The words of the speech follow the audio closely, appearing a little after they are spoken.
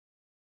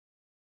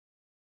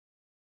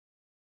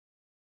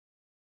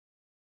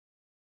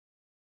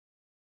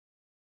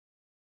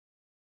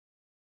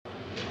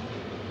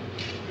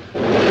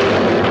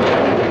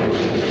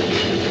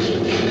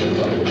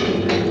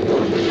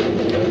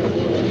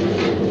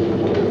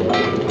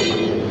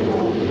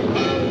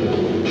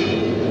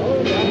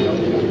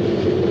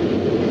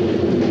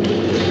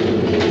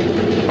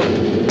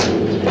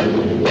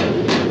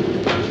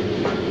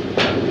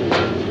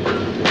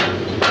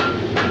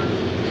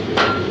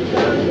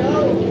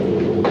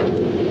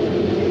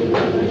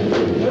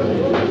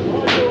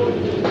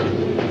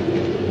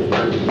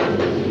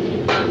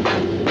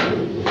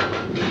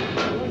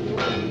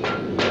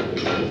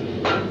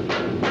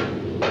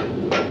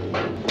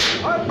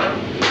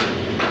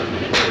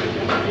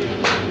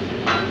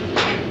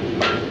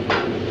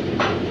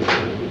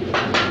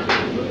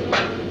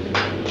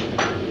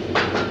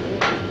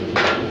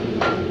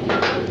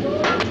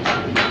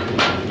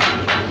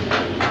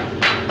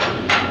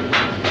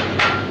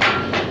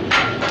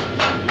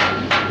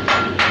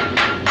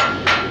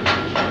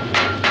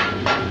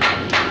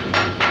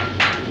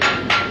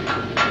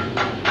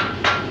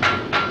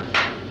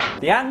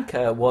The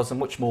anchor was a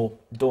much more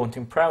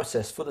daunting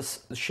process for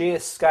the sheer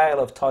scale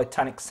of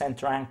Titanic's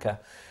centre anchor,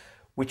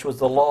 which was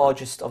the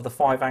largest of the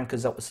 5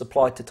 anchors that were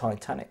supplied to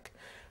Titanic.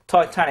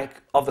 Titanic,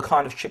 of the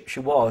kind of ship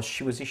she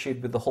was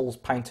issued with the hull's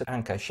painted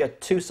anchor. She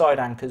had 2 side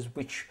anchors,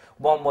 which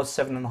one was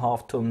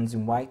 7.5 tons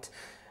in weight,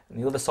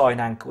 and the other side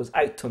anchor was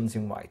 8 tons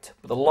in weight.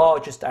 But the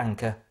largest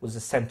anchor was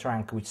the centre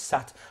anchor, which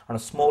sat on a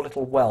small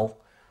little well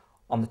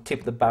on the tip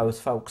of the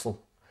bow's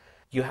forecastle.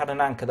 You had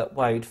an anchor that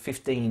weighed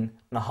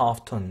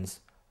 15.5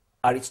 tons.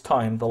 At its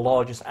time, the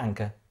largest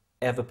anchor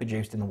ever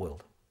produced in the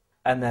world.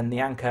 And then the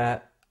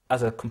anchor,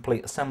 as a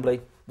complete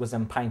assembly, was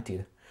then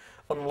painted.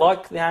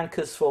 Unlike the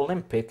anchors for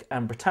Olympic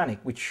and Britannic,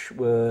 which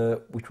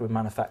were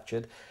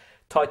manufactured,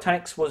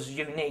 Titanic's was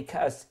unique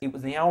as it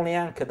was the only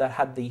anchor that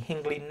had the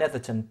Hingley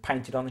Netherton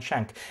painted on the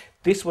shank.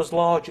 This was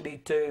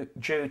largely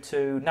due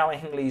to Noah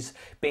Hingley's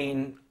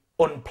being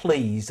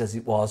unpleased, as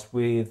it was,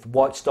 with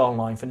White Star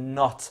Line for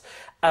not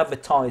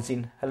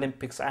advertising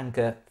Olympic's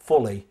anchor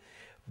fully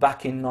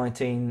back in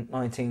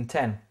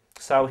 1910.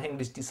 So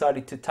Hingley's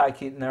decided to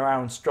take it in their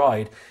own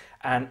stride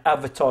and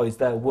advertise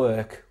their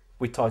work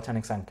with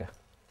Titanic's anchor.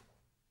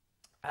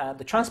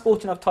 The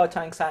transporting of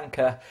Titanic's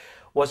anchor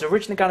was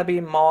originally going to be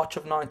in March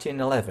of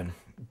 1911,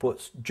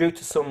 but due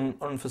to some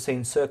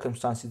unforeseen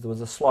circumstances there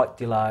was a slight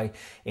delay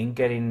in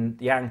getting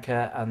the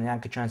anchor and the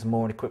anchor chains and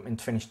mooring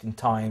equipment finished in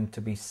time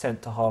to be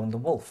sent to Harland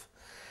and Wolff.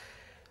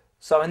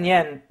 So in the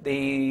end,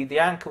 the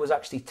anchor was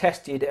actually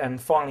tested and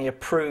finally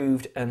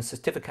approved and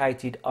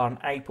certificated on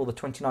April the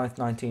 29th,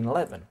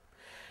 1911.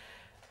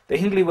 The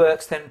Hingley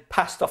Works then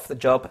passed off the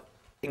job,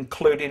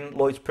 including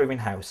Lloyd's Proving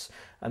House,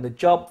 and the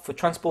job for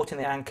transporting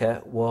the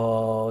anchor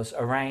was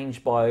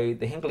arranged by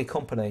the Hingley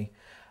Company,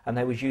 and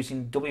they was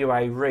using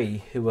W.A.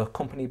 Ree, who were a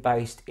company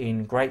based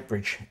in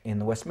Greatbridge in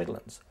the West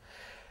Midlands.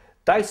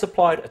 They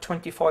supplied a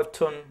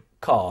 25-ton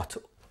cart,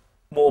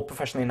 more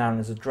professionally known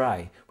as a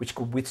dray, which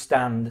could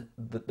withstand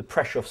the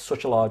pressure of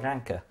such a large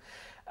anchor.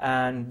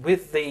 And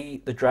with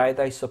the dray,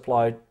 they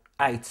supplied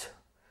 8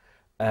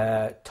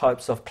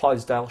 types of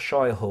Clydesdale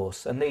Shire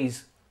horse, and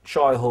these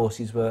Shire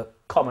horses were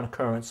common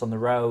occurrence on the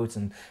roads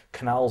and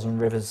canals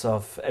and rivers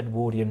of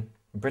Edwardian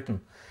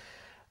Britain.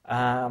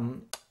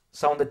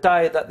 So on the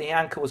day that the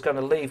anchor was going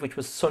to leave, which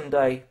was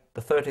Sunday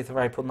the 30th of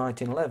April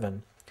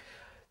 1911,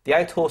 the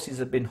 8 horses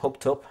had been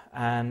hooked up,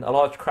 and a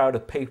large crowd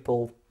of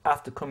people,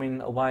 after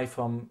coming away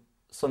from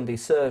Sunday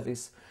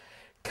service,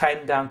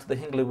 came down to the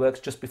Hingley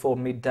Works just before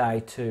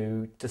midday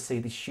to see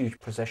this huge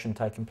procession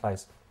taking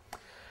place.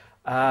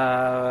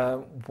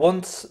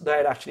 Once they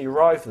had actually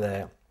arrived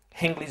there,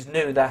 Hingley's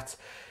knew that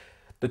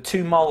the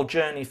 2-mile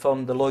journey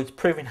from the Lloyd's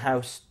Proving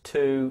House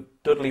to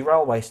Dudley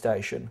railway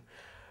station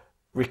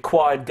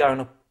required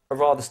going up a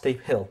rather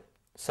steep hill.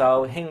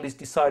 So Hingley's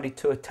decided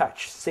to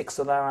attach 6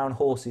 of their own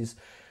horses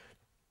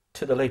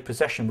to the lead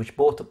procession, which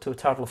brought up to a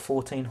total of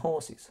 14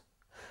 horses.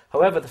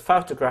 However, the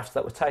photographs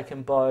that were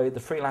taken by the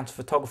freelance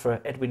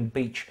photographer Edwin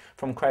Beach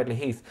from Cradley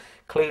Heath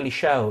clearly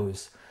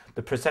shows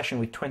the procession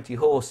with 20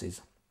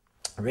 horses.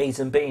 The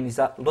reason being is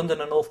that London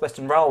and North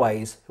Western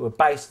Railways, who were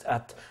based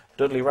at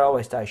Dudley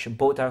railway station,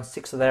 brought down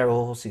 6 of their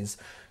horses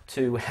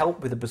to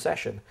help with the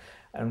procession.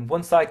 And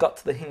once they got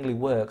to the Hingley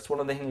Works, one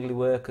of the Hingley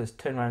workers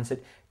turned around and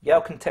said,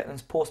 "You can take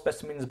those poor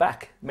specimens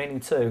back," meaning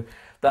too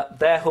that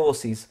their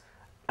horses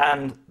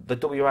and the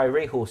W.A.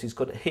 Ree horses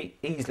could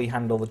easily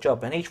handle the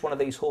job. And each one of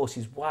these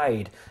horses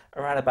weighed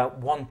around about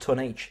 1 ton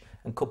each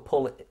and could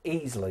pull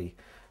easily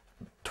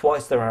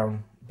twice their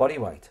own body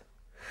weight.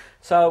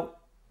 So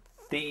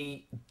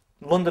the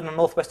London and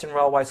North Western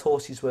Railways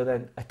horses were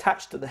then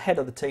attached to the head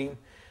of the team.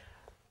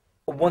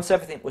 Once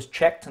everything was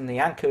checked and the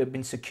anchor had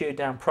been secured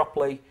down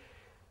properly,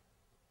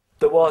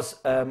 there was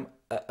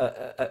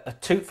a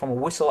toot from a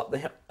whistle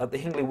at the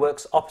Hingley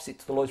Works opposite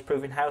to the Lloyd's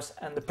Proving House,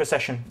 and the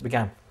procession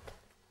began.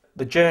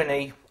 The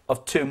journey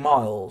of 2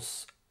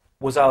 miles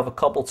was over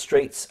cobbled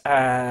streets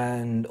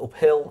and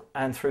uphill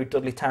and through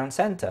Dudley town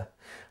centre.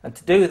 And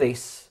to do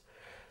this,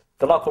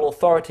 the local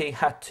authority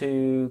had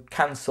to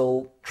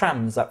cancel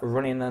trams that were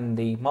running, and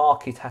the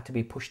market had to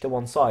be pushed to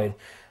one side.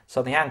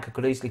 So the anchor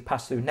could easily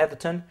pass through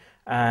Netherton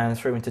and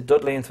through into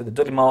Dudley and through the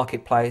Dudley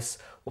marketplace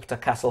up to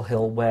Castle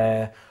Hill,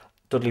 where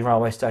Dudley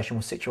railway station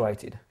was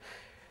situated.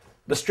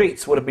 The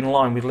streets would have been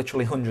lined with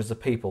literally hundreds of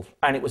people,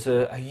 and it was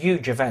a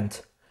huge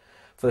event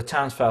for the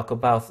townsfolk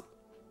of both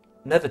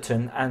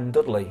Netherton and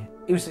Dudley.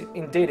 It was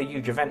indeed a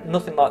huge event.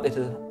 Nothing like this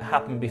had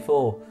happened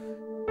before.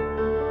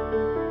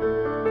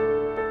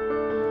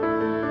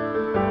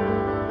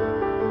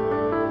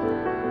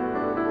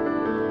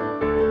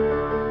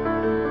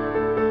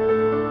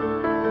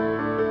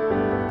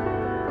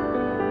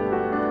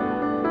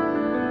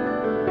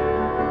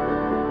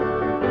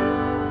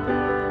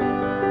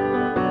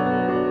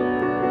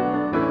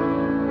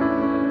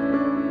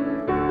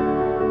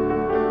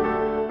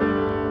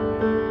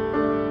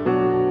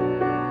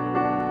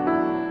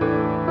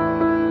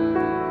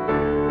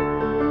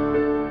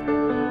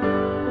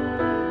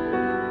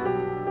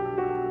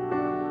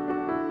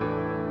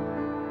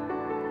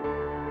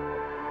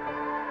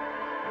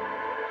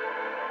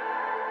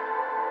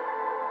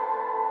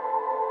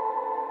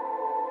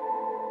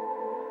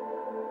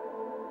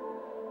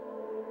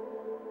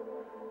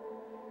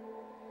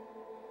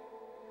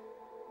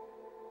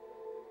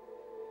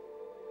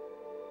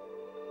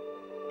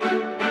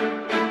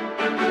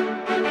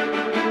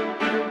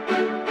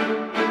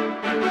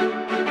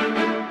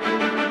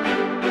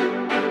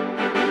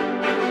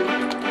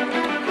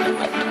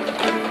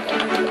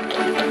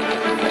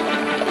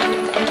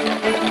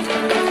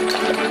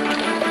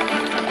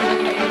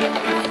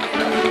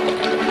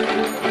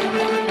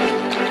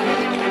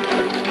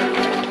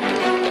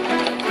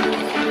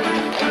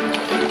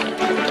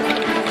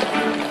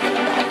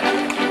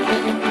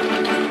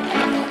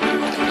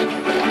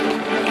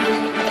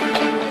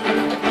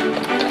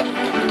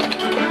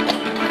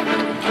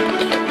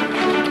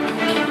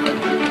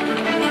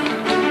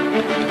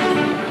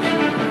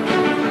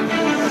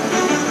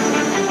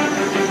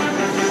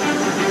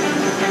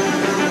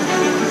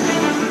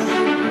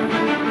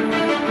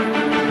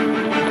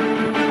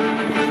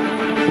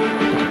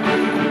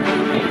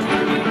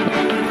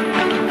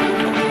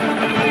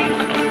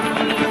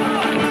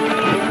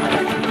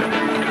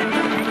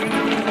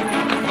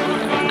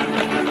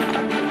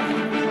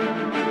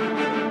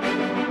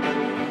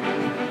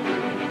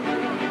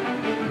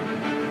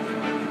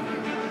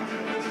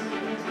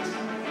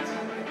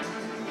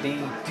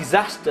 The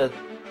disaster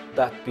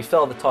that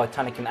befell the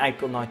Titanic in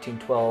April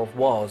 1912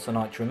 was a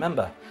night to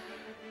remember.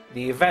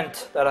 The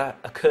event that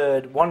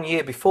occurred 1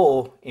 year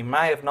before, in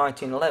May of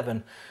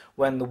 1911,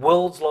 when the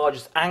world's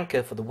largest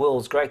anchor for the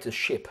world's greatest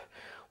ship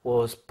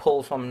was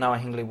pulled from Noah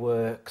Hingley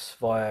Works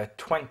via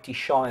 20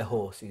 Shire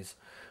horses,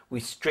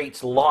 with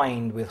streets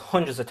lined with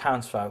hundreds of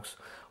townsfolk,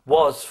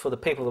 was, for the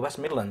people of the West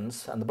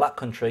Midlands and the Black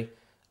Country,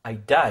 a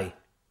day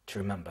to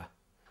remember.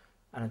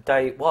 And a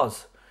day it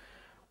was.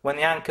 When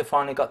the anchor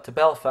finally got to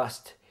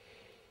Belfast,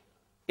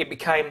 it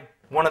became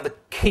one of the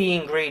key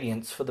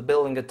ingredients for the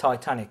building of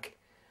Titanic,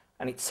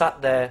 and it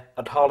sat there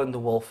at Harland the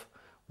Wolff,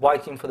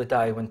 waiting for the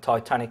day when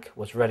Titanic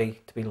was ready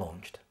to be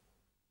launched.